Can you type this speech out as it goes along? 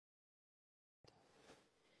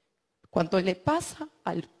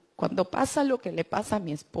Cuando pasa lo que le pasa a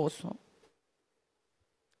mi esposo,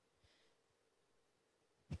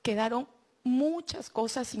 quedaron muchas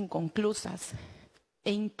cosas inconclusas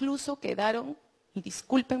e incluso quedaron, y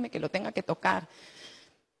discúlpenme que lo tenga que tocar,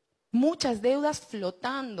 muchas deudas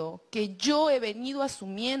flotando que yo he venido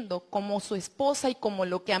asumiendo como su esposa y como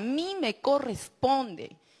lo que a mí me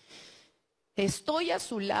corresponde. Estoy a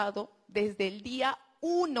su lado desde el día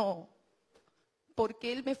 1,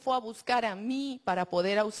 porque él me fue a buscar a mí para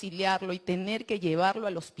poder auxiliarlo y tener que llevarlo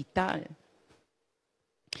al hospital.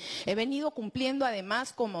 He venido cumpliendo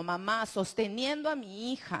además como mamá, sosteniendo a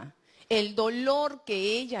mi hija, el dolor que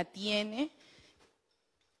ella tiene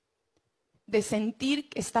de sentir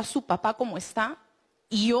que está su papá como está,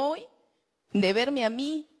 y hoy, de verme a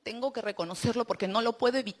mí, tengo que reconocerlo porque no lo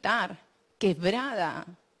puedo evitar, quebrada.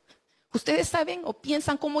 Ustedes saben o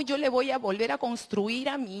piensan cómo yo le voy a volver a construir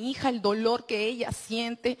a mi hija el dolor que ella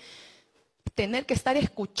siente, tener que estar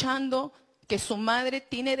escuchando que su madre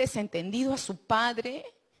tiene desentendido a su padre.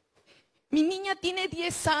 Mi niña tiene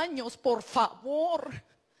 10 años, por favor.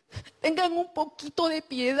 Tengan un poquito de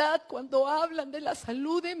piedad cuando hablan de la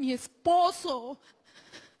salud de mi esposo.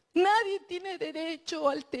 Nadie tiene derecho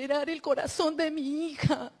a alterar el corazón de mi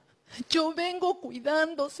hija. Yo vengo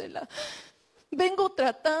cuidándosela, vengo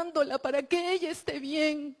tratándola para que ella esté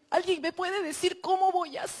bien. ¿Alguien me puede decir cómo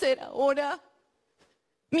voy a hacer ahora?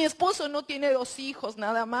 Mi esposo no tiene 2 hijos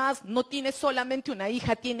nada más, no tiene solamente una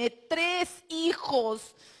hija, tiene 3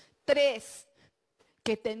 hijos, 3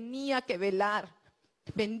 que tenía que velar.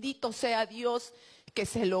 Bendito sea Dios que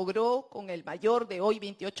se logró con el mayor de hoy,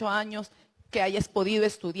 28 años, que hayas podido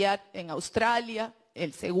estudiar en Australia,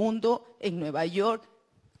 el segundo en Nueva York,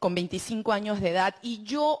 con 25 años de edad. Y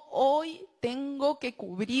yo hoy tengo que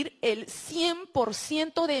cubrir el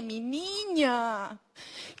 100% de mi niña,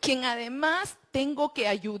 quien además tengo que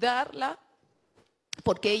ayudarla,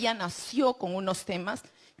 porque ella nació con unos temas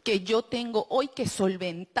que yo tengo hoy que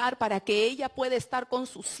solventar para que ella pueda estar con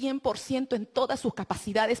su 100% en todas sus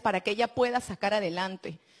capacidades, para que ella pueda sacar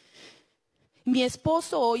adelante. Mi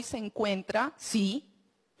esposo hoy se encuentra, sí,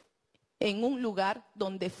 en un lugar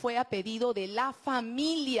donde fue a pedido de la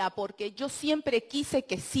familia, porque yo siempre quise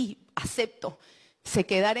que sí, acepto, se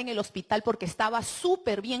quedara en el hospital porque estaba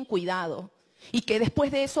súper bien cuidado y que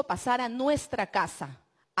después de eso pasara a nuestra casa,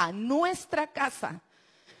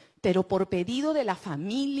 pero por pedido de la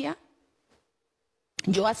familia,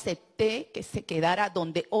 yo acepté que se quedara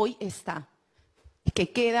donde hoy está,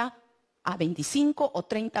 que queda a 25 o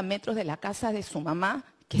 30 metros de la casa de su mamá,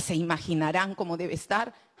 que se imaginarán cómo debe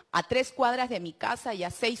estar, a 3 cuadras de mi casa y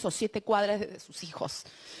a 6 o 7 cuadras de sus hijos.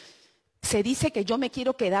 ¿Se dice que yo me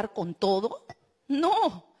quiero quedar con todo?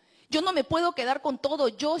 No, yo no me puedo quedar con todo.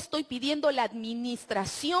 Yo estoy pidiendo la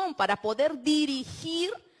administración para poder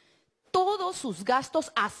dirigir todos sus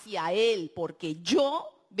gastos hacia él, porque yo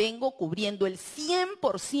vengo cubriendo el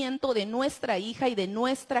 100% de nuestra hija y de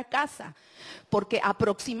nuestra casa, porque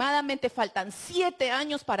aproximadamente faltan 7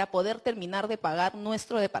 años para poder terminar de pagar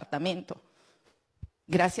nuestro departamento.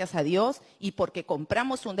 Gracias a Dios, y porque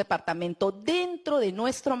compramos un departamento dentro de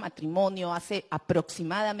nuestro matrimonio hace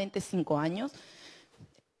aproximadamente 5 años,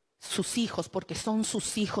 sus hijos, porque son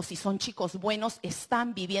sus hijos y son chicos buenos,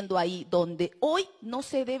 están viviendo ahí, donde hoy no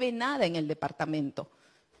se debe nada en el departamento.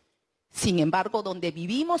 Sin embargo, donde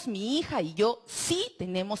vivimos mi hija y yo, sí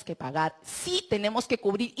tenemos que pagar, sí tenemos que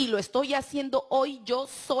cubrir, y lo estoy haciendo hoy yo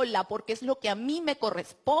sola, porque es lo que a mí me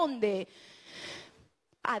corresponde.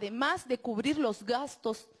 Además de cubrir los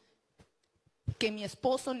gastos que mi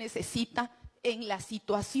esposo necesita en la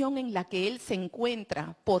situación en la que él se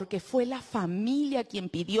encuentra, porque fue la familia quien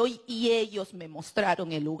pidió y ellos me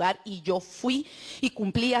mostraron el lugar y yo fui y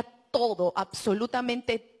cumplía todo,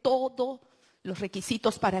 absolutamente todos los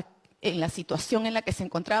requisitos para en la situación en la que se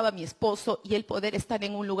encontraba mi esposo y el poder estar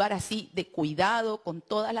en un lugar así de cuidado con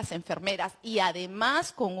todas las enfermeras y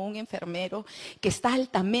además con un enfermero que está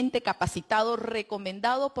altamente capacitado,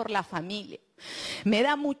 recomendado por la familia. Me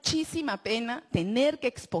da muchísima pena tener que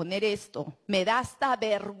exponer esto, me da hasta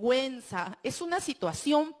vergüenza. Es una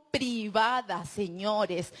situación privada,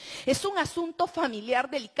 señores. Es un asunto familiar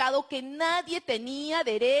delicado que nadie tenía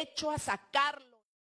derecho a sacarlo.